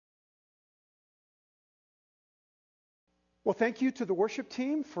Well, thank you to the worship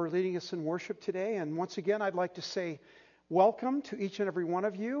team for leading us in worship today. And once again, I'd like to say welcome to each and every one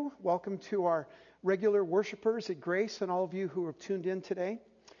of you. Welcome to our regular worshipers at Grace and all of you who have tuned in today.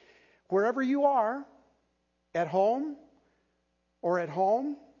 Wherever you are, at home or at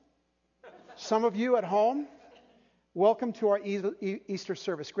home, some of you at home, welcome to our Easter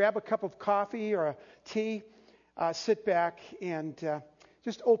service. Grab a cup of coffee or a tea, sit back, and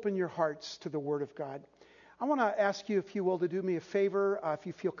just open your hearts to the Word of God. I want to ask you, if you will, to do me a favor, if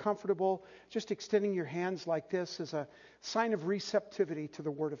you feel comfortable, just extending your hands like this as a sign of receptivity to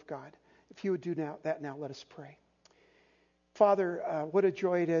the Word of God. If you would do that now, let us pray. Father, what a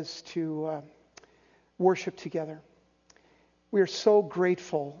joy it is to worship together. We are so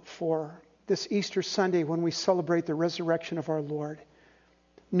grateful for this Easter Sunday when we celebrate the resurrection of our Lord.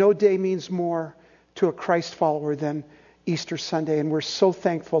 No day means more to a Christ follower than Easter Sunday, and we're so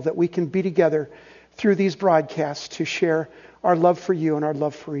thankful that we can be together through these broadcasts to share our love for you and our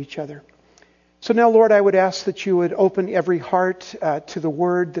love for each other. So now, Lord, I would ask that you would open every heart to the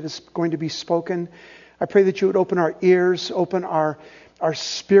word that is going to be spoken. I pray that you would open our ears, open our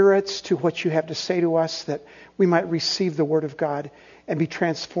spirits to what you have to say to us, that we might receive the word of God and be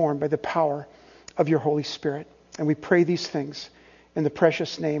transformed by the power of your Holy Spirit. And we pray these things in the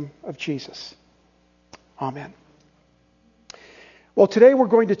precious name of Jesus. Amen. Well, today we're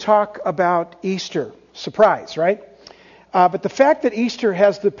going to talk about Easter. Surprise, right? But the fact that Easter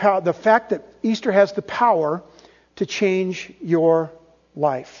has the power to change your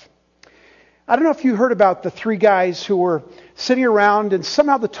life. I don't know if you heard about the three guys who were sitting around and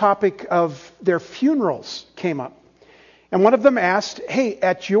somehow the topic of their funerals came up. And one of them asked, "Hey,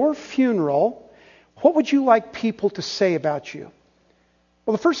 at your funeral, what would you like people to say about you?"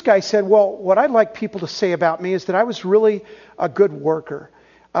 Well, the first guy said, "Well, what I'd like people to say about me is that I was really a good worker,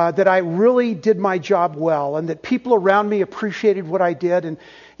 that I really did my job well, and that people around me appreciated what I did. And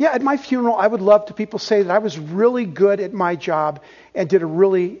yeah, at my funeral, I would love to people say that I was really good at my job and did a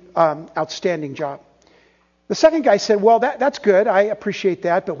really outstanding job." The second guy said, "Well, that's good. I appreciate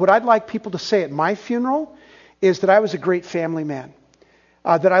that. But what I'd like people to say at my funeral is that I was a great family man,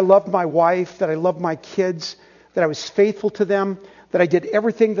 that I loved my wife, that I loved my kids, that I was faithful to them, that I did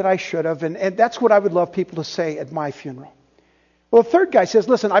everything that I should have, and that's what I would love people to say at my funeral." Well, the third guy says,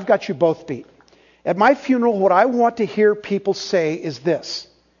 "Listen, I've got you both beat. At my funeral, what I want to hear people say is this: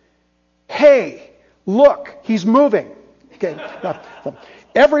 'Hey, look, he's moving.'" Okay,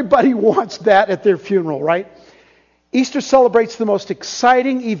 everybody wants that at their funeral, right? Easter celebrates the most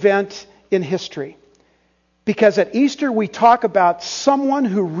exciting event in history, because at Easter we talk about someone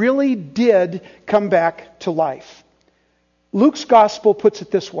who really did come back to life. Luke's gospel puts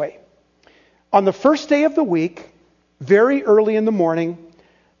it this way: on the first day of the week, very early in the morning,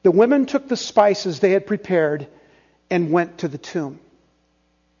 the women took the spices they had prepared and went to the tomb.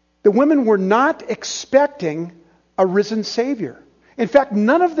 The women were not expecting a risen Savior. In fact,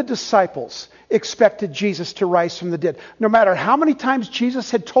 none of the disciples expected Jesus to rise from the dead. No matter how many times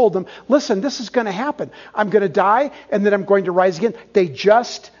Jesus had told them, "Listen, this is going to happen. I'm going to die and then I'm going to rise again." They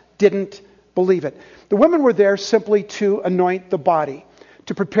just didn't believe it. The women were there simply to anoint the body,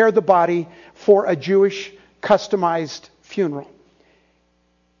 to prepare the body for a Jewish customized funeral.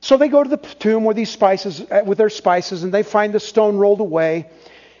 So they go to the tomb with their spices, and they find the stone rolled away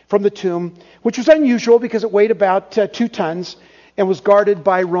from the tomb, which was unusual because it weighed about 2 tons and was guarded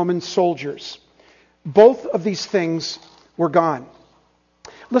by Roman soldiers. Both of these things were gone.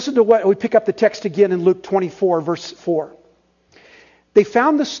 Listen to what we pick up the text again in Luke 24, verse 4. "They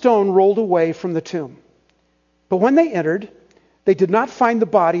found the stone rolled away from the tomb. But when they entered, they did not find the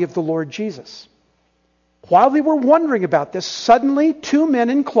body of the Lord Jesus. While they were wondering about this, suddenly 2 men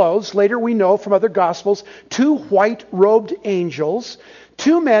in clothes," later we know from other Gospels, 2 white-robed angels,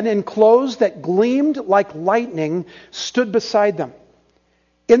 2 men in clothes that gleamed like lightning, stood beside them.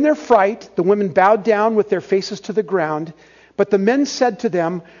 In their fright, the women bowed down with their faces to the ground. But the men said to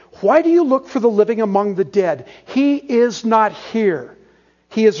them, "Why do you look for the living among the dead? He is not here.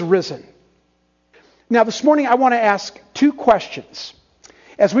 He is risen." Now, this morning I want to ask 2 questions.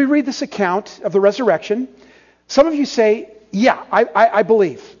 As we read this account of the resurrection, some of you say, "Yeah, I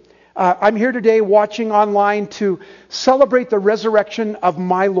believe. I'm here today watching online to celebrate the resurrection of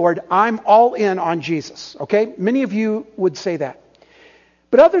my Lord. I'm all in on Jesus." Okay? Many of you would say that.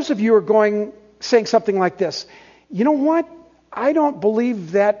 But others of you are saying something like this: "You know what? I don't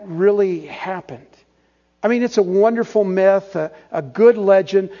believe that really happened. I mean, it's a wonderful myth, a good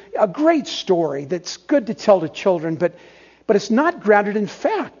legend, a great story that's good to tell to children, but it's not grounded in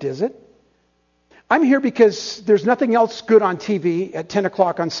fact, is it? I'm here because there's nothing else good on TV at 10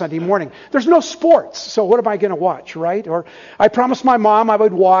 o'clock on Sunday morning. There's no sports, so what am I going to watch, right? Or I promised my mom I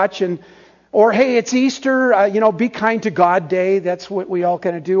would watch, or hey, it's Easter, be kind to God Day. That's what we all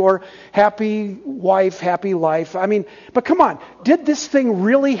kind of do. Or happy wife, happy life. But come on, did this thing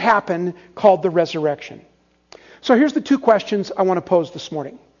really happen called the resurrection? So here's the two questions I want to pose this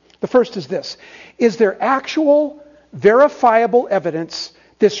morning. The first is this: is there actual, verifiable evidence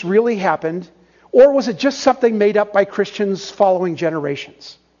this really happened? Or was it just something made up by Christians following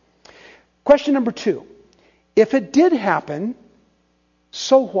generations? Question number two: if it did happen,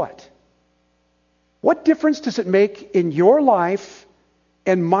 so what? What difference does it make in your life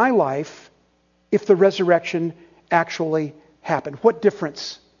and my life if the resurrection actually happened? What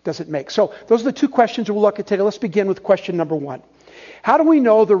difference does it make? So those are the two questions we'll look at today. Let's begin with question number one. How do we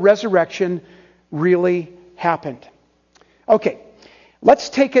know the resurrection really happened? Okay, let's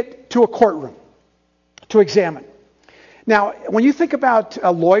take it to a courtroom to examine. Now, when you think about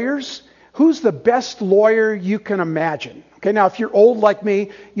lawyers, who's the best lawyer you can imagine? Okay, now if you're old like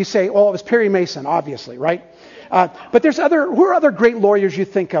me, you say, oh, it was Perry Mason, obviously, right? But who are other great lawyers you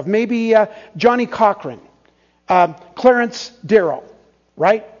think of? Maybe Johnny Cochran, Clarence Darrow,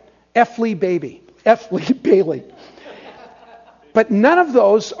 right? F. Lee Bailey. But none of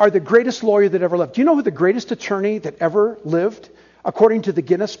those are the greatest lawyer that ever lived. Do you know who the greatest attorney that ever lived, according to the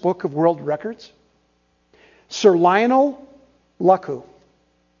Guinness Book of World Records? Sir Lionel Luckhoo.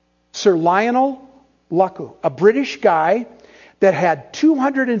 Sir Lionel Luckhoo, a British guy that had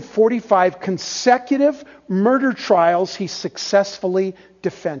 245 consecutive murder trials he successfully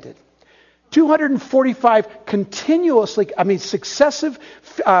defended. 245 successive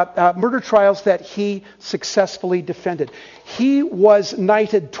murder trials that he successfully defended. He was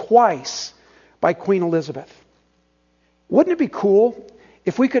knighted twice by Queen Elizabeth. Wouldn't it be cool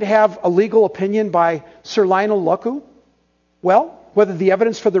if we could have a legal opinion by Sir Lionel Luckhoo? Well, whether the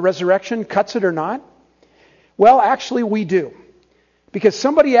evidence for the resurrection cuts it or not? Well, actually we do. Because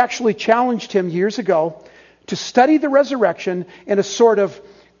somebody actually challenged him years ago to study the resurrection in a sort of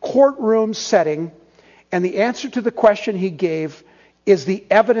courtroom setting, and the answer to the question he gave is the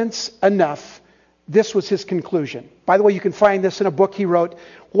evidence enough. This was his conclusion. By the way, you can find this in a book he wrote,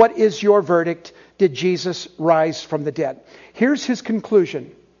 What is Your Verdict? Did Jesus Rise from the Dead? Here's his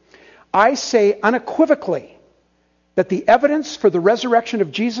conclusion. I say unequivocally that the evidence for the resurrection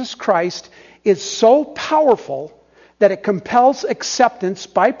of Jesus Christ is so powerful that it compels acceptance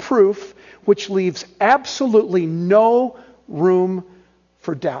by proof, which leaves absolutely no room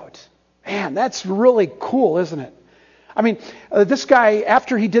for doubt. Man, that's really cool, isn't it? This guy,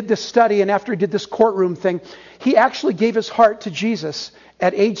 after he did this study and after he did this courtroom thing, he actually gave his heart to Jesus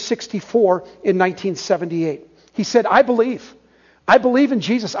at age 64 in 1978. He said, I believe in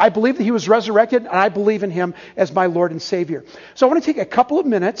Jesus. I believe that he was resurrected, and I believe in him as my Lord and Savior. So I want to take a couple of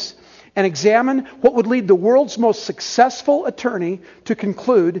minutes and examine what would lead the world's most successful attorney to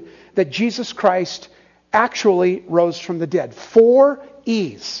conclude that Jesus Christ actually rose from the dead. 4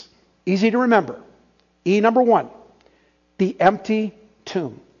 E's. Easy to remember. E number 1, the empty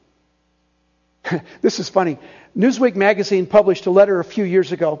tomb. This is funny. Newsweek magazine published a letter a few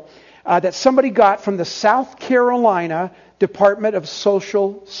years ago that somebody got from the South Carolina Department of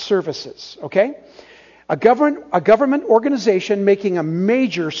Social Services. Okay? A government organization making a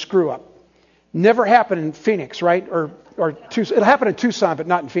major screw up. Never happened in Phoenix, right? Or it'll happen in Tucson, but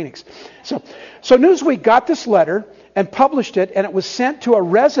not in Phoenix. So Newsweek got this letter and published it, and it was sent to a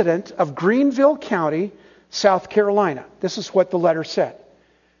resident of Greenville County, South Carolina. This is what the letter said.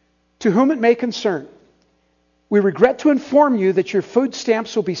 To whom it may concern, we regret to inform you that your food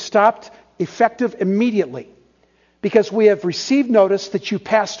stamps will be stopped effective immediately because we have received notice that you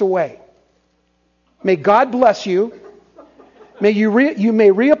passed away. May God bless you. You may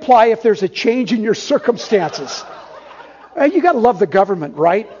reapply if there's a change in your circumstances. You got to love the government,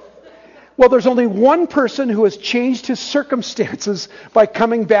 right? Well, there's only one person who has changed his circumstances by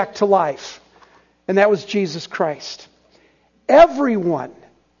coming back to life, and that was Jesus Christ. Everyone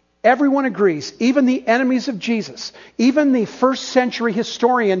agrees, even the enemies of Jesus, even the first century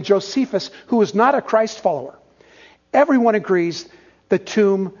historian Josephus, who was not a Christ follower, everyone agrees the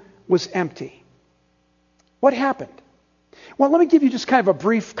tomb was empty. What happened? Well, let me give you just kind of a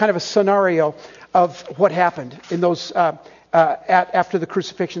brief kind of a scenario of what happened in those after the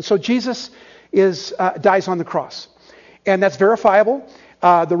crucifixion. So Jesus dies on the cross, and that's verifiable.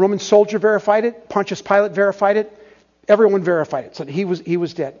 The Roman soldier verified it. Pontius Pilate verified it. Everyone verified it. So he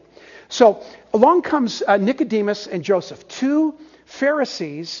was dead. So along comes Nicodemus and Joseph, 2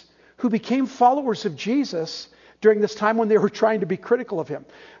 Pharisees who became followers of Jesus during this time when they were trying to be critical of him.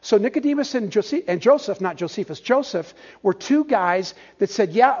 So Nicodemus and Joseph were two guys that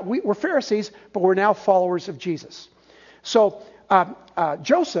said, yeah, we're Pharisees, but we're now followers of Jesus. So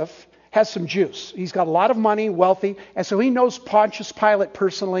Joseph has some juice. He's got a lot of money, wealthy, and so he knows Pontius Pilate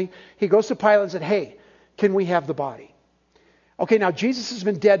personally. He goes to Pilate and said, hey, can we have the body? Okay, now Jesus has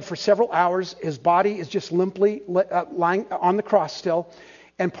been dead for several hours. His body is just limply lying on the cross still.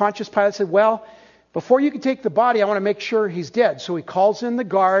 And Pontius Pilate said, well, before you can take the body, I want to make sure he's dead. So he calls in the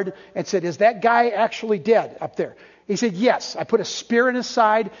guard and said, is that guy actually dead up there? He said, yes. I put a spear in his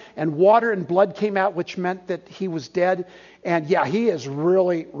side, and water and blood came out, which meant that he was dead. And yeah, he is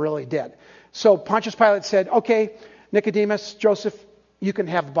really, really dead. So Pontius Pilate said, okay, Nicodemus, Joseph, you can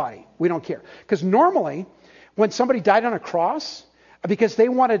have the body. We don't care. Because normally, when somebody died on a cross, because they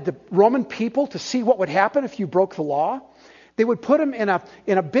wanted the Roman people to see what would happen if you broke the law, they would put him in a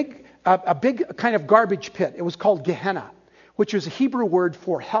big kind of garbage pit. It was called Gehenna, which is a Hebrew word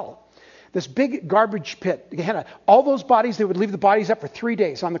for hell. This big garbage pit, Gehenna. All those bodies, they would leave the bodies up for 3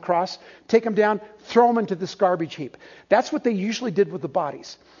 days on the cross, take them down, throw them into this garbage heap. That's what they usually did with the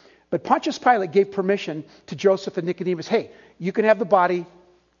bodies. But Pontius Pilate gave permission to Joseph and Nicodemus. Hey, you can have the body,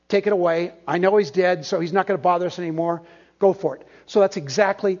 take it away. I know he's dead, so he's not going to bother us anymore. Go for it. So that's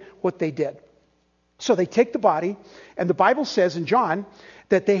exactly what they did. So they take the body, and the Bible says in John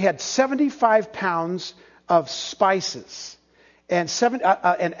that they had 75 pounds of spices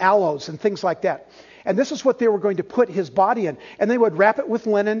and aloes and things like that. And this is what they were going to put his body in. And they would wrap it with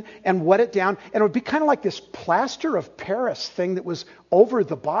linen and wet it down. And it would be kind of like this plaster of Paris thing that was over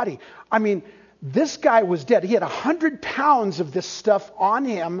the body. I mean, this guy was dead. He had 100 pounds of this stuff on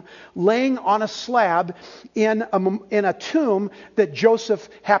him, laying on a slab in a tomb that Joseph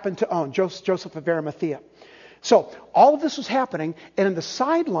happened to own, Joseph of Arimathea. So all of this was happening, and in the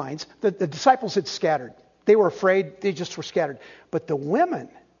sidelines, the disciples had scattered. They were afraid. They just were scattered. But the women,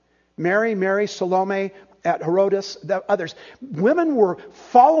 Mary, Salome, Herodes, the others, women were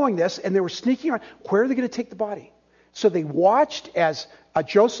following this, and they were sneaking around. Where are they going to take the body? So they watched as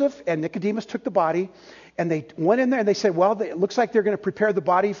Joseph and Nicodemus took the body, and they went in there and they said, well, it looks like they're going to prepare the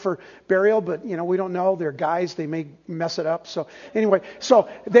body for burial, but, we don't know. They're guys. They may mess it up. So anyway,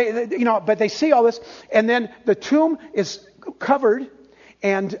 but they see all this. And then the tomb is covered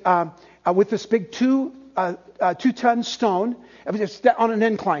and with this big 2-ton stone. It's on an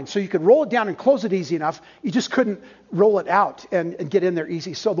incline, so you could roll it down and close it easy enough. You just couldn't roll it out and get in there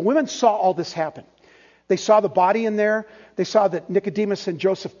easy. So the women saw all this happen. They saw the body in there. They saw that Nicodemus and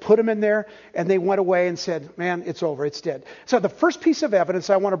Joseph put him in there, and they went away and said, man, it's over. It's dead. So the first piece of evidence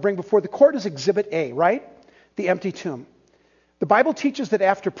I want to bring before the court is Exhibit A, right? The empty tomb. The Bible teaches that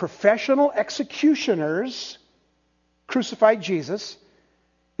after professional executioners crucified Jesus,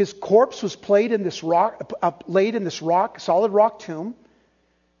 his corpse was laid in this solid rock tomb.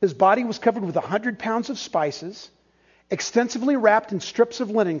 His body was covered with 100 pounds of spices, extensively wrapped in strips of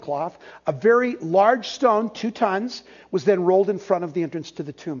linen cloth. A very large stone, 2 tons, was then rolled in front of the entrance to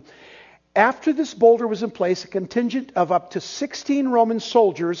the tomb. After this boulder was in place, a contingent of up to 16 Roman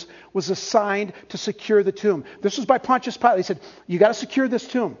soldiers was assigned to secure the tomb. This was by Pontius Pilate. He said, you got to secure this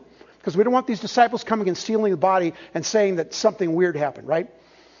tomb, because we don't want these disciples coming and stealing the body and saying that something weird happened, right?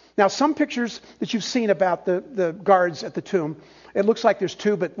 Now, some pictures that you've seen about the guards at the tomb, it looks like there's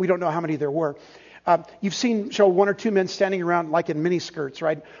 2, but we don't know how many there were. You've seen 1 or 2 men standing around like in miniskirts,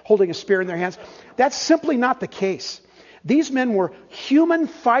 right, holding a spear in their hands. That's simply not the case. These men were human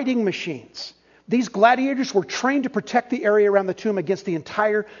fighting machines. These gladiators were trained to protect the area around the tomb against the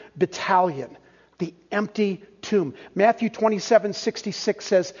entire battalion, the empty tomb. Matthew 27:66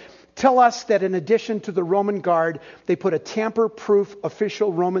 says, tell us that in addition to the Roman guard, they put a tamper-proof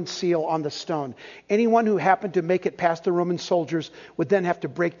official Roman seal on the stone. Anyone who happened to make it past the Roman soldiers would then have to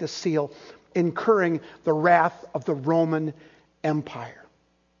break the seal, incurring the wrath of the Roman Empire.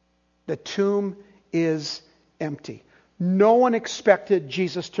 The tomb is empty. No one expected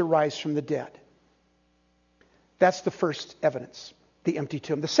Jesus to rise from the dead. That's the first evidence, the empty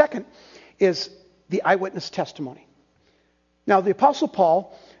tomb. The second is the eyewitness testimony. Now, the Apostle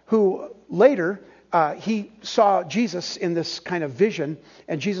Paul, who later he saw Jesus in this kind of vision,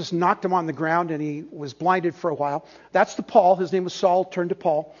 and Jesus knocked him on the ground, and he was blinded for a while. That's the Paul. His name was Saul, turned to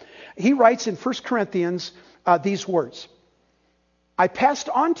Paul. He writes in 1 Corinthians these words, I passed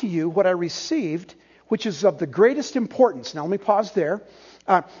on to you what I received, which is of the greatest importance. Now, let me pause there.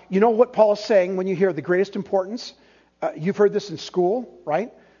 You know what Paul is saying when you hear the greatest importance? You've heard this in school,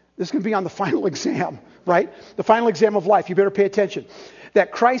 right? This is going to be on the final exam, right? The final exam of life. You better pay attention.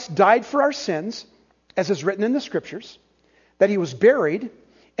 That Christ died for our sins, as is written in the Scriptures, that he was buried,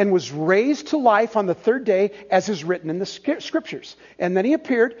 and was raised to life on the third day, as is written in the Scriptures. And then he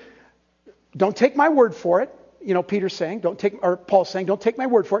appeared. Don't take my word for it. Peter's saying, Paul's saying, don't take my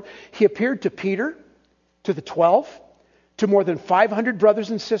word for it. He appeared to Peter, to the 12, to more than 500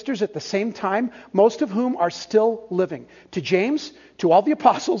 brothers and sisters at the same time, most of whom are still living. To James, to all the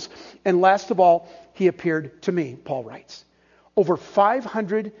apostles, and last of all, he appeared to me, Paul writes. Over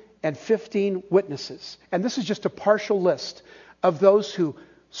 515 witnesses. And this is just a partial list of those who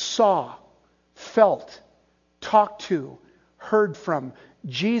saw, felt, talked to, heard from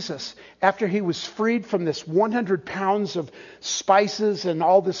Jesus after he was freed from this 100 pounds of spices and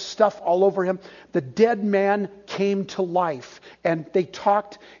all this stuff all over him. The dead man came to life, and he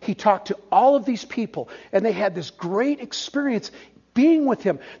talked to all of these people, and they had this great experience being with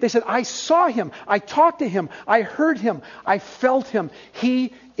him. They said, I saw him, I talked to him, I heard him, I felt him.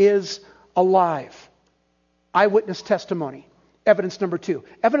 He is alive. Eyewitness testimony. Evidence number 2.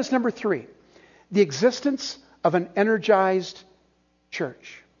 Evidence number 3. The existence of an energized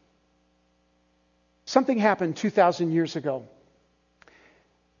church. Something happened 2,000 years ago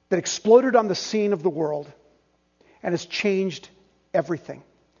that exploded on the scene of the world and has changed everything.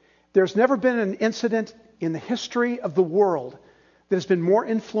 There's never been an incident in the history of the world that has been more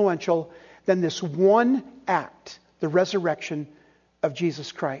influential than this one act, the resurrection of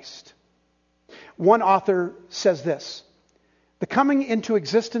Jesus Christ. One author says this: the coming into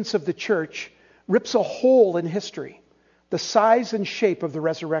existence of the church rips a hole in history, the size and shape of the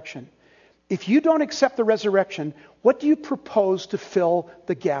resurrection. If you don't accept the resurrection, what do you propose to fill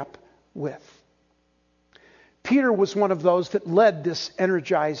the gap with? Peter was one of those that led this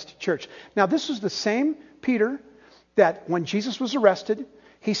energized church. Now, this was the same Peter that when Jesus was arrested,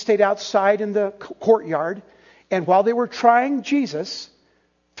 he stayed outside in the courtyard, and while they were trying Jesus,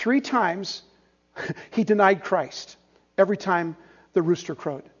 3 times he denied Christ. Every time the rooster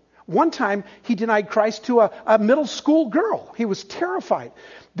crowed. One time, he denied Christ to a middle school girl. He was terrified.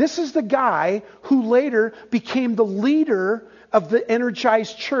 This is the guy who later became the leader of the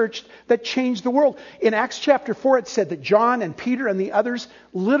energized church that changed the world. In Acts chapter 4, it said that John and Peter and the others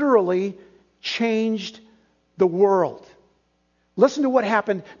literally changed the world. Listen to what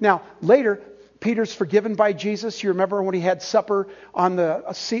happened. Now, later, Peter's forgiven by Jesus. You remember when he had supper on the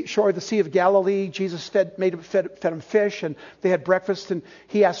shore of the Sea of Galilee, Jesus fed him fish, and they had breakfast, and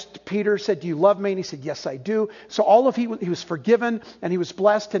he asked Peter, said, do you love me? And he said, yes, I do. So he was forgiven, and he was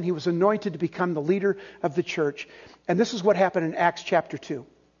blessed, and he was anointed to become the leader of the church. And this is what happened in Acts chapter 2.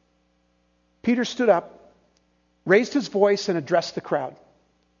 Peter stood up, raised his voice, and addressed the crowd.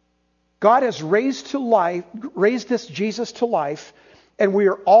 God has raised this Jesus to life, and we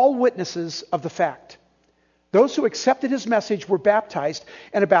are all witnesses of the fact. Those who accepted his message were baptized,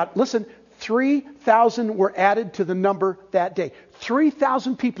 and 3,000 were added to the number that day.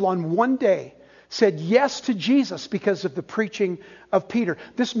 3,000 people on one day said yes to Jesus because of the preaching of Peter.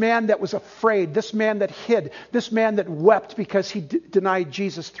 This man that was afraid, this man that hid, this man that wept because he denied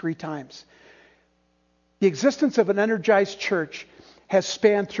Jesus 3 times. The existence of an energized church has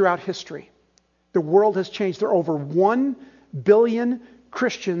spanned throughout history. The world has changed. There are over 1 billion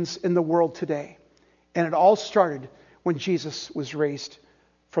Christians in the world today. And it all started when Jesus was raised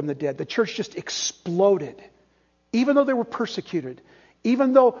from the dead. The church just exploded. Even though they were persecuted,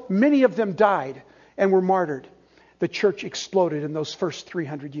 even though many of them died and were martyred, the church exploded in those first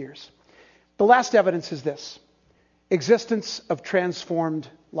 300 years. The last evidence is this: existence of transformed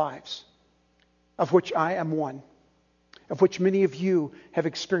lives, of which I am one, of which many of you have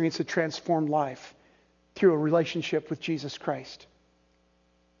experienced a transformed life through a relationship with Jesus Christ.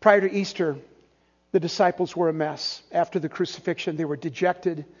 Prior to Easter, the disciples were a mess. After the crucifixion, they were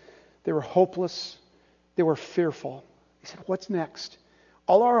dejected, they were hopeless, they were fearful. They said, what's next?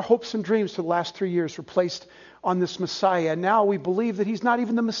 All our hopes and dreams for the last 3 years were placed on this Messiah. And now we believe that he's not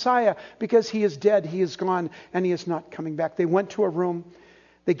even the Messiah because he is dead, he is gone, and he is not coming back. They went to a room,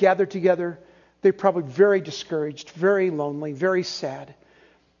 they gathered together. They're probably very discouraged, very lonely, very sad.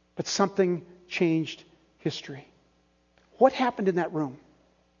 But something changed history. What happened in that room?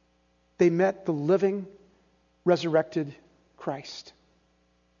 They met the living, resurrected Christ.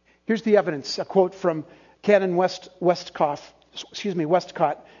 Here's the evidence, a quote from Canon Westcott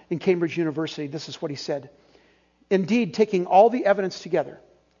in Cambridge University. This is what he said. Indeed, taking all the evidence together,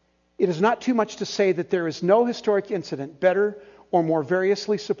 it is not too much to say that there is no historic incident better or more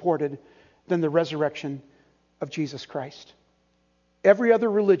variously supported than the resurrection of Jesus Christ. Every other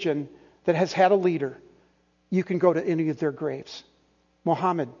religion that has had a leader, you can go to any of their graves.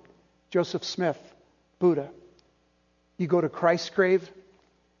 Muhammad, Joseph Smith, Buddha. You go to Christ's grave,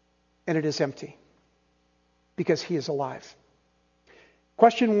 and it is empty because he is alive.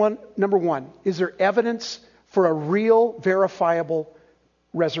 Number one, is there evidence for a real, verifiable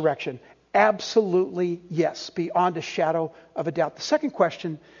resurrection? Absolutely yes, beyond a shadow of a doubt. The second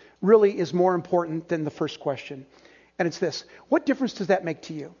question really is more important than the first question. And it's this: what difference does that make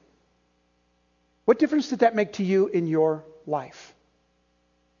to you? What difference did that make to you in your life?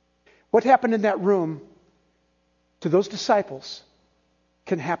 What happened in that room to those disciples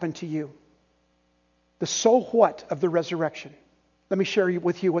can happen to you. The so what of the resurrection. Let me share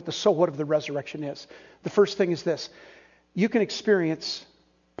with you what the so what of the resurrection is. The first thing is this: you can experience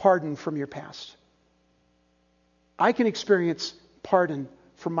pardon from your past. I can experience pardon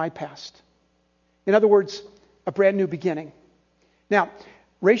from my past. In other words, a brand new beginning. Now,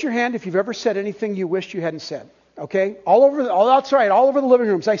 raise your hand if you've ever said anything you wished you hadn't said. Okay? All over the living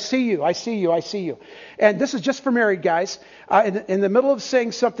rooms. I see you. And this is just for married guys. In the middle of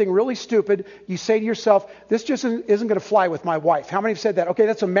saying something really stupid, you say to yourself, this just isn't going to fly with my wife. How many have said that? Okay,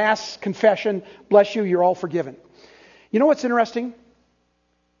 that's a mass confession. Bless you, you're all forgiven. You know what's interesting?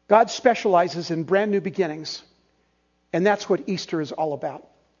 God specializes in brand new beginnings. And that's what Easter is all about.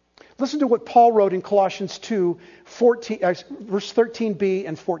 Listen to what Paul wrote in Colossians 2, verse 13b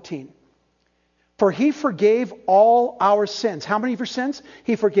and 14. For he forgave all our sins. How many of your sins?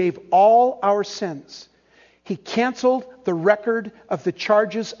 He forgave all our sins. He canceled the record of the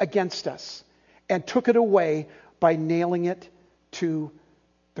charges against us and took it away by nailing it to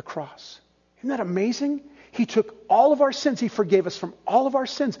the cross. Isn't that amazing? He took all of our sins. He forgave us from all of our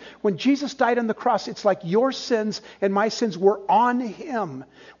sins. When Jesus died on the cross, it's like your sins and my sins were on him.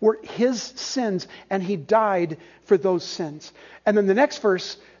 Were his sins, and he died for those sins. And then the next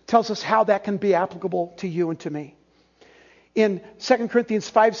verse tells us how that can be applicable to you and to me. In 2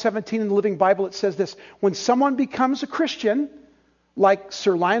 Corinthians 5:17 in the Living Bible, it says this: when someone becomes a Christian, like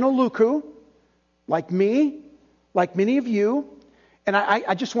Sir Lionel Luku, like me, like many of you, and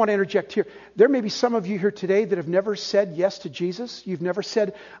I just want to interject here. There may be some of you here today that have never said yes to Jesus. You've never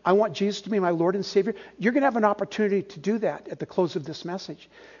said, I want Jesus to be my Lord and Savior. You're going to have an opportunity to do that at the close of this message.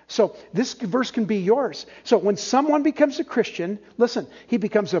 So this verse can be yours. So when someone becomes a Christian, listen, he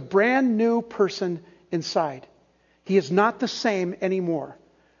becomes a brand new person inside. He is not the same anymore.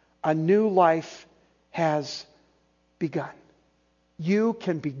 A new life has begun. You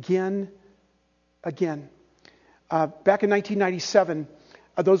can begin again. Back in 1997,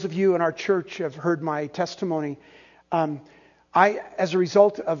 those of you in our church have heard my testimony. As a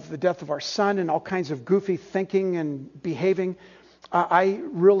result of the death of our son and all kinds of goofy thinking and behaving, I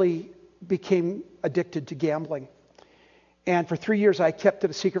really became addicted to gambling. And for 3 years, I kept it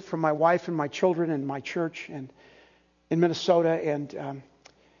a secret from my wife and my children and my church and in Minnesota. And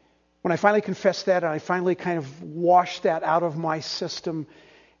when I finally confessed that, and I finally kind of washed that out of my system,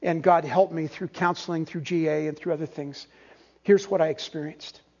 and God helped me through counseling, through GA, and through other things, here's what I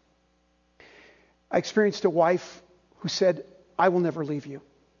experienced. I experienced a wife who said, I will never leave you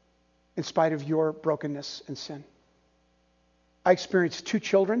in spite of your brokenness and sin. I experienced 2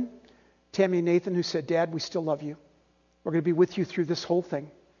 children, Tammy and Nathan, who said, Dad, we still love you. We're going to be with you through this whole thing.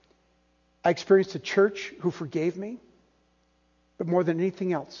 I experienced a church who forgave me. But more than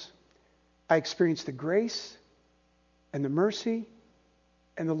anything else, I experienced the grace and the mercy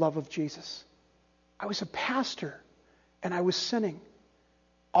and the love of Jesus. I was a pastor and I was sinning.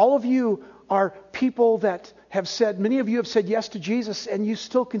 All of you are people that have said, many of you have said yes to Jesus, and you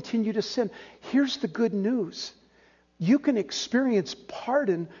still continue to sin. Here's the good news. You can experience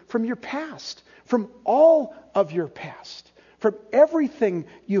pardon from your past, from all of your past, from everything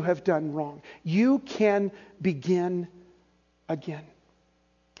you have done wrong. You can begin again.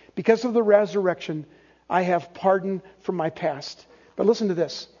 Because of the resurrection, I have pardon from my past. But listen to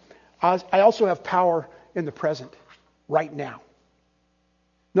this. I also have power in the present, right now.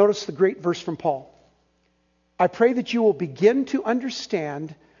 Notice the great verse from Paul. I pray that you will begin to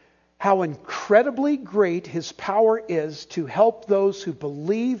understand how incredibly great his power is to help those who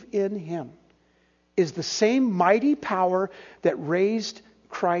believe in him. Is the same mighty power that raised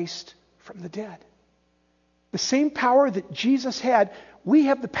Christ from the dead. The same power that Jesus had, we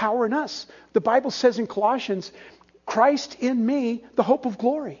have the power in us. The Bible says in Colossians, Christ in me, the hope of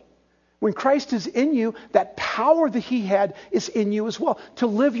glory. When Christ is in you, that power that he had is in you as well, to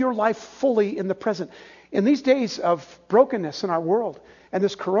live your life fully in the present. In these days of brokenness in our world, and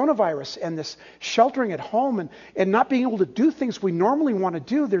this coronavirus, and this sheltering at home, and not being able to do things we normally want to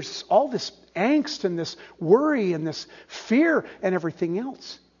do, there's all this angst and this worry and this fear and everything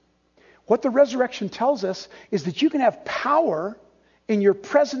else. What the resurrection tells us is that you can have power in your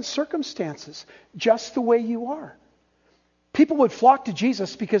present circumstances, just the way you are. People would flock to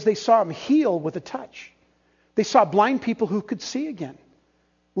Jesus because they saw him heal with a touch. They saw blind people who could see again.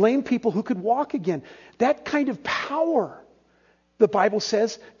 lame people who could walk again. That kind of power, the Bible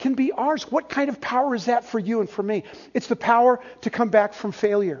says, can be ours. What kind of power is that for you and for me? It's the power to come back from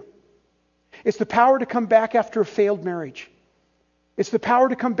failure. It's the power to come back after a failed marriage. It's the power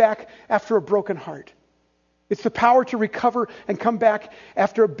to come back after a broken heart. It's the power to recover and come back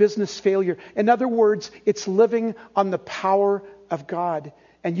after a business failure. In other words, it's living on the power of God.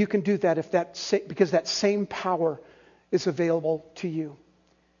 And you can do that because that same power is available to you.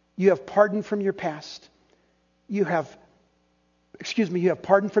 You have pardon from your past. You have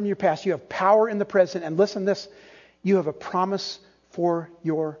pardon from your past. You have power in the present. And listen to this. You have a promise for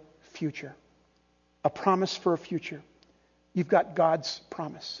your future. A promise for a future. You've got God's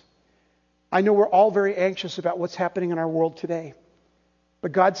promise. I know we're all very anxious about what's happening in our world today.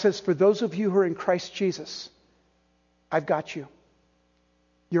 But God says, for those of you who are in Christ Jesus, I've got you.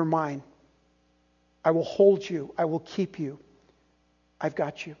 You're mine. I will hold you. I will keep you. I've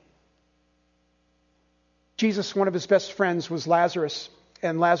got you. Jesus, one of his best friends was Lazarus,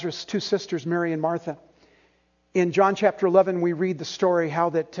 and Lazarus' two sisters, Mary and Martha. In John chapter 11, we read the story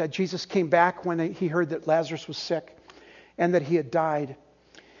how that Jesus came back when he heard that Lazarus was sick and that he had died.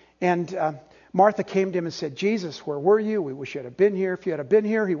 And Martha came to him and said, Jesus, where were you? We wish you had been here. If you had been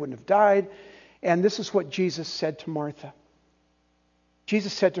here, he wouldn't have died. And this is what Jesus said to Martha.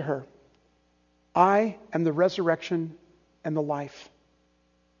 Jesus said to her, I am the resurrection and the life.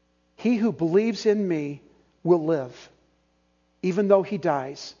 He who believes in me will live, even though he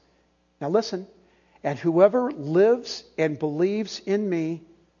dies. Now listen, and whoever lives and believes in me,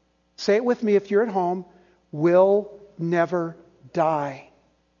 say it with me if you're at home, will never die.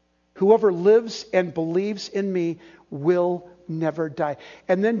 Whoever lives and believes in me will never die.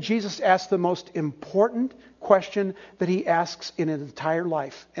 And then Jesus asked the most important question that he asks in his entire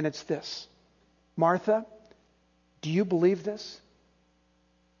life, and it's this. Martha, do you believe this?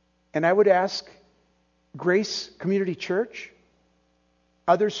 And I would ask Grace Community Church,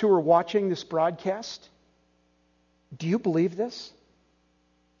 others who are watching this broadcast, do you believe this?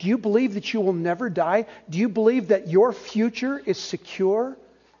 Do you believe that you will never die? Do you believe that your future is secure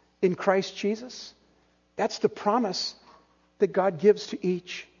in Christ Jesus? That's the promise that God gives to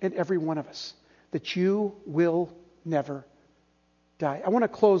each and every one of us, that you will never die. I want to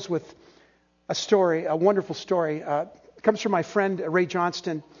close with a story, a wonderful story. It comes from my friend Ray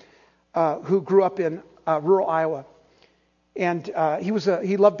Johnston, who grew up in rural Iowa. And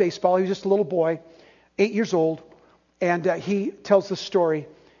he loved baseball. He was just a little boy, 8 years old. And he tells the story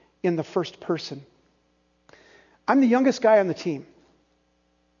in the first person. I'm the youngest guy on the team.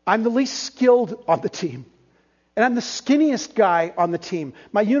 I'm the least skilled on the team. And I'm the skinniest guy on the team.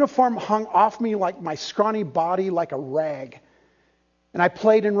 My uniform hung off me like my scrawny body like a rag. And I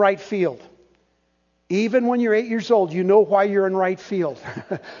played in right field. Even when you're 8 years old, you know why you're in right field.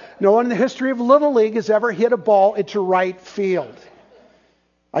 No one in the history of Little League has ever hit a ball into right field.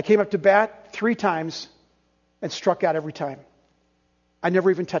 I came up to bat 3 times and struck out every time. I never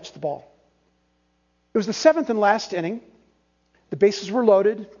even touched the ball. It was the 7th and last inning. The bases were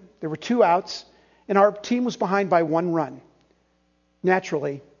loaded. There were 2 outs. And our team was behind by 1 run.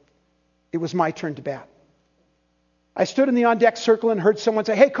 Naturally, it was my turn to bat. I stood in the on-deck circle and heard someone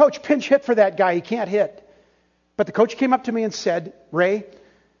say, hey, coach, pinch hit for that guy. He can't hit. But the coach came up to me and said, Ray,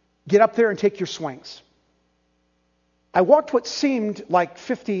 get up there and take your swings. I walked what seemed like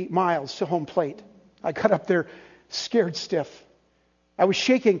 50 miles to home plate. I got up there scared stiff. I was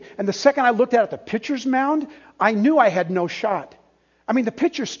shaking. And the second I looked out at the pitcher's mound, I knew I had no shot. I mean, the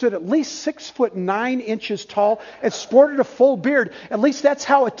pitcher stood at least 6'9" tall and sported a full beard. At least that's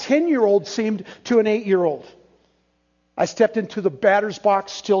how a 10-year-old seemed to an 8-year-old. I stepped into the batter's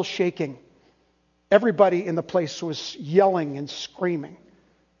box still shaking. Everybody in the place was yelling and screaming.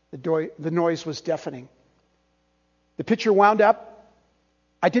 The noise was deafening. The pitcher wound up.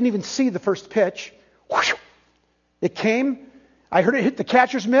 I didn't even see the first pitch. Whoosh! It came. I heard it hit the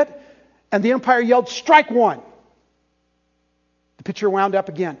catcher's mitt, and the umpire yelled, strike 1. The pitcher wound up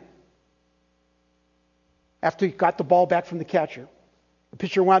again. After he got the ball back from the catcher, the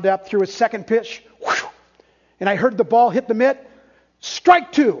pitcher wound up, threw his second pitch, whoosh! And I heard the ball hit the mitt.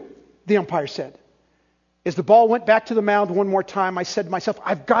 Strike 2, the umpire said. As the ball went back to the mound one more time, I said to myself,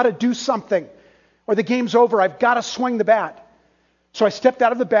 I've got to do something, or the game's over. I've got to swing the bat. So I stepped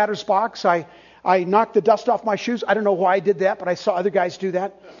out of the batter's box. I knocked the dust off my shoes. I don't know why I did that, but I saw other guys do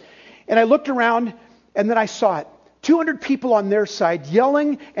that. And I looked around, and then I saw it. 200 people on their side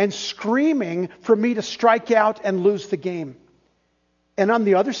yelling and screaming for me to strike out and lose the game. And on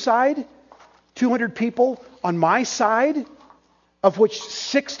the other side, 200 people on my side, of which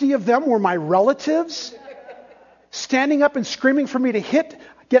 60 of them were my relatives, standing up and screaming for me to hit,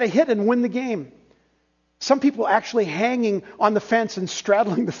 get a hit and win the game. Some people actually hanging on the fence and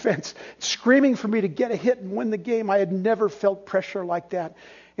straddling the fence, screaming for me to get a hit and win the game. I had never felt pressure like that.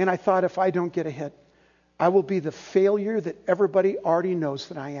 And I thought, if I don't get a hit, I will be the failure that everybody already knows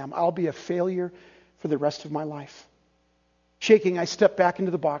that I am. I'll be a failure for the rest of my life. Shaking, I stepped back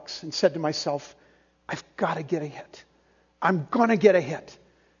into the box and said to myself, I've got to get a hit. I'm going to get a hit.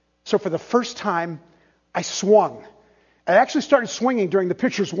 So for the first time, I swung. I actually started swinging during the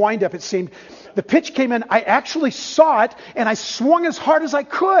pitcher's windup, it seemed. The pitch came in, I actually saw it, and I swung as hard as I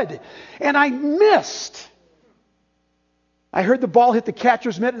could. And I missed. I heard the ball hit the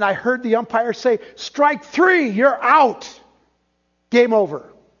catcher's mitt, and I heard the umpire say, "Strike 3, you're out." Game over.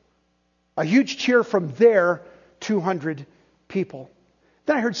 A huge cheer from their 200 people.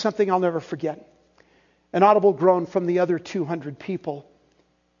 Then I heard something I'll never forget. An audible groan from the other 200 people.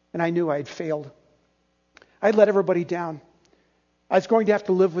 And I knew I had failed. I'd let everybody down. I was going to have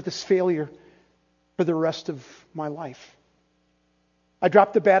to live with this failure for the rest of my life. I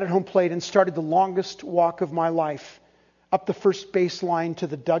dropped the bat at home plate and started the longest walk of my life up the first base line to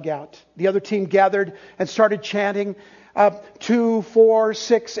the dugout. The other team gathered and started chanting, 2, 4,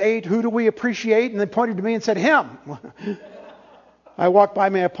 6, 8, who do we appreciate? And they pointed to me and said, him. I walked by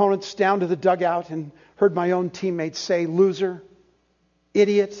my opponents down to the dugout and heard my own teammates say, loser,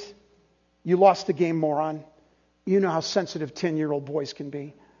 idiot, you lost the game, moron. You know how sensitive 10-year-old boys can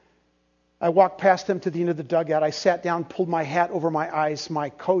be. I walked past them to the end of the dugout. I sat down, pulled my hat over my eyes, my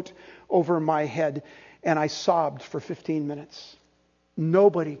coat over my head, and I sobbed for 15 minutes.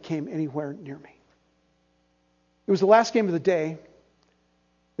 Nobody came anywhere near me. It was the last game of the day.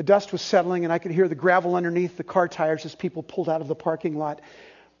 The dust was settling, and I could hear the gravel underneath the car tires as people pulled out of the parking lot.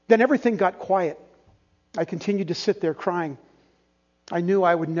 Then everything got quiet. I continued to sit there crying. I knew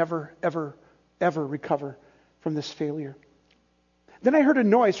I would never, ever, ever recover from this failure. Then I heard a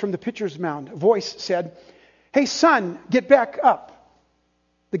noise from the pitcher's mound. A voice said, "Hey, son, get back up.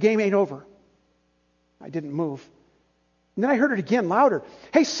 The game ain't over." I didn't move. And then I heard it again, louder.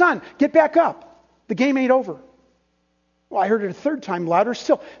 "Hey, son, get back up. The game ain't over." Well, I heard it a third time, louder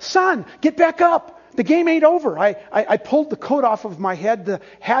still. "Son, get back up. The game ain't over." I pulled the coat off of my head, the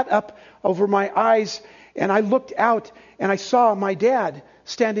hat up over my eyes, and I looked out, and I saw my dad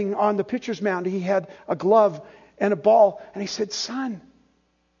standing on the pitcher's mound. He had a glove and a ball, and he said, "Son,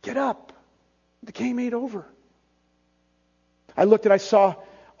 get up. The game ain't over." I looked and I saw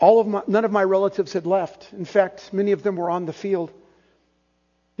none of my relatives had left. In fact, many of them were on the field.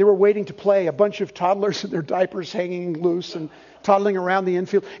 They were waiting to play, a bunch of toddlers in their diapers hanging loose and toddling around the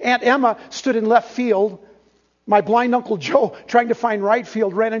infield. Aunt Emma stood in left field. My blind Uncle Joe, trying to find right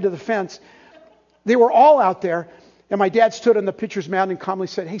field, ran into the fence. They were all out there, and my dad stood on the pitcher's mound and calmly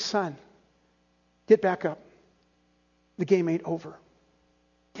said, "Hey, son, get back up. The game ain't over.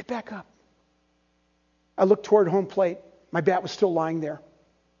 Get back up." I looked toward home plate. My bat was still lying there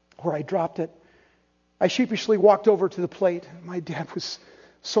where I dropped it. I sheepishly walked over to the plate. My dad was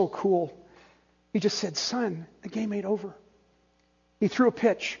so cool. He just said, "Son, the game ain't over." He threw a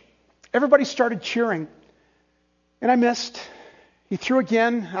pitch. Everybody started cheering. And I missed. He threw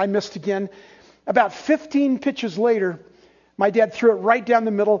again. I missed again. About 15 pitches later, my dad threw it right down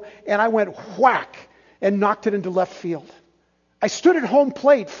the middle, and I went whack and knocked it into left field. I stood at home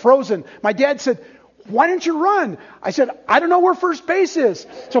plate, frozen. My dad said, "Why didn't you run?" I said, "I don't know where first base is."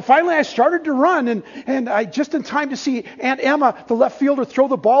 So finally I started to run, and I just in time to see Aunt Emma, the left fielder, throw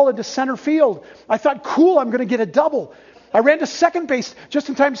the ball into center field. I thought, cool, I'm going to get a double. I ran to second base just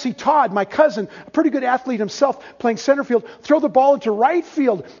in time to see Todd, my cousin, a pretty good athlete himself, playing center field, throw the ball into right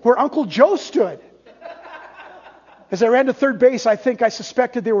field where Uncle Joe stood. As I ran to third base, I think I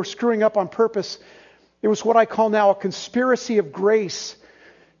suspected they were screwing up on purpose. It was what I call now a conspiracy of grace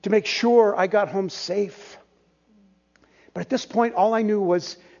to make sure I got home safe. But at this point, all I knew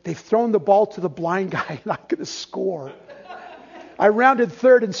was they've thrown the ball to the blind guy and I'm going to score. I rounded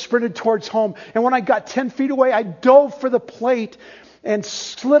third and sprinted towards home. And when I got 10 feet away, I dove for the plate and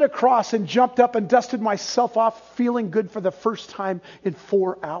slid across and jumped up and dusted myself off, feeling good for the first time in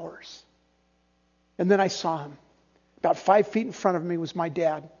 4 hours. And then I saw him. About 5 feet in front of me was my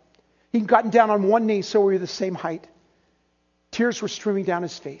dad. He'd gotten down on one knee so we were the same height. Tears were streaming down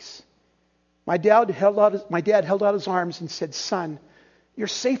his face. My dad held out his arms and said, "Son, you're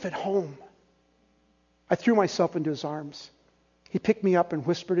safe at home." I threw myself into his arms. He picked me up and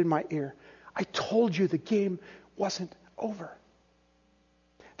whispered in my ear, "I told you the game wasn't over."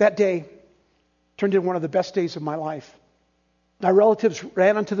 That day turned into one of the best days of my life. My relatives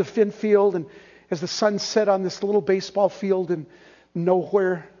ran onto the field, and as the sun set on this little baseball field in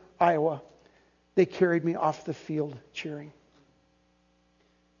nowhere, Iowa, they carried me off the field cheering.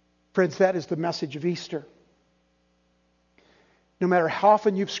 Friends, that is the message of Easter. No matter how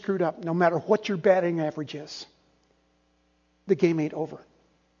often you've screwed up, no matter what your batting average is, the game ain't over.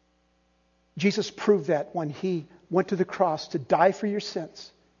 Jesus proved that when he went to the cross to die for your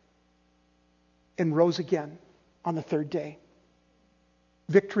sins and rose again on the third day.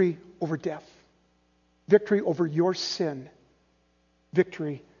 Victory over death. Victory over your sin.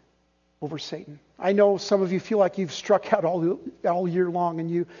 Victory over Satan. I know some of you feel like you've struck out all year long, and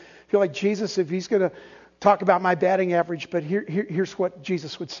you feel like, Jesus, if he's going to talk about my batting average, but here's what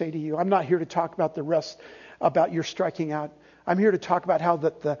Jesus would say to you. I'm not here to talk about the rest, about your striking out. I'm here to talk about how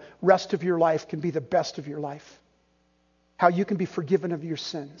the rest of your life can be the best of your life. How you can be forgiven of your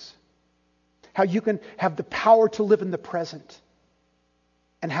sins. How you can have the power to live in the present.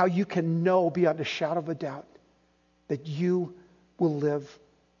 And how you can know beyond a shadow of a doubt that you will live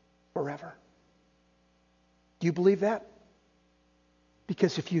forever. Do you believe that?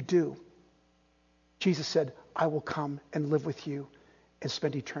 Because if you do, Jesus said, I will come and live with you and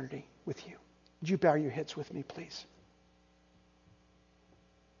spend eternity with you. Would you bow your heads with me, please?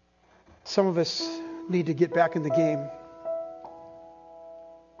 Some of us need to get back in the game.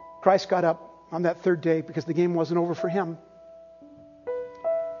 Christ got up on that third day because the game wasn't over for him.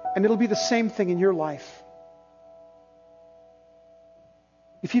 And it'll be the same thing in your life.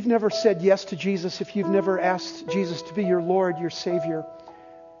 If you've never said yes to Jesus, if you've never asked Jesus to be your Lord, your Savior,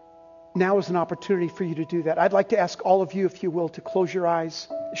 now is an opportunity for you to do that. I'd like to ask all of you, if you will, to close your eyes,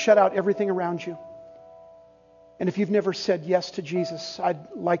 shut out everything around you. And if you've never said yes to Jesus,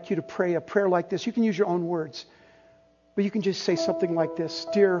 I'd like you to pray a prayer like this. You can use your own words, but you can just say something like this.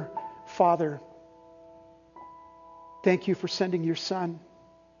 Dear Father, thank you for sending your Son,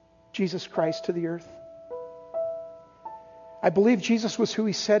 Jesus Christ, to the earth. I believe Jesus was who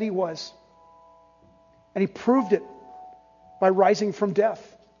he said he was. And he proved it by rising from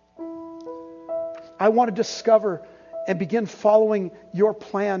death. I want to discover and begin following your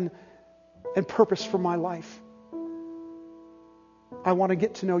plan and purpose for my life. I want to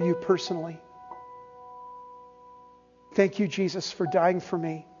get to know you personally. Thank you, Jesus, for dying for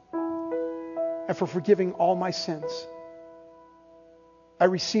me and for forgiving all my sins. I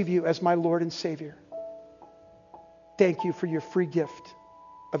receive you as my Lord and Savior. Thank you for your free gift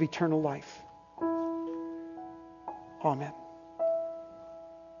of eternal life. Amen.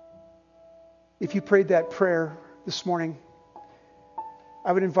 If you prayed that prayer this morning,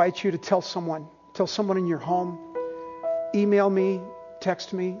 I would invite you to tell someone in your home, email me,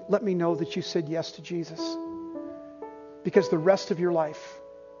 text me, let me know that you said yes to Jesus. Because the rest of your life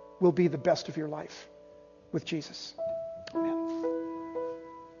will be the best of your life with Jesus.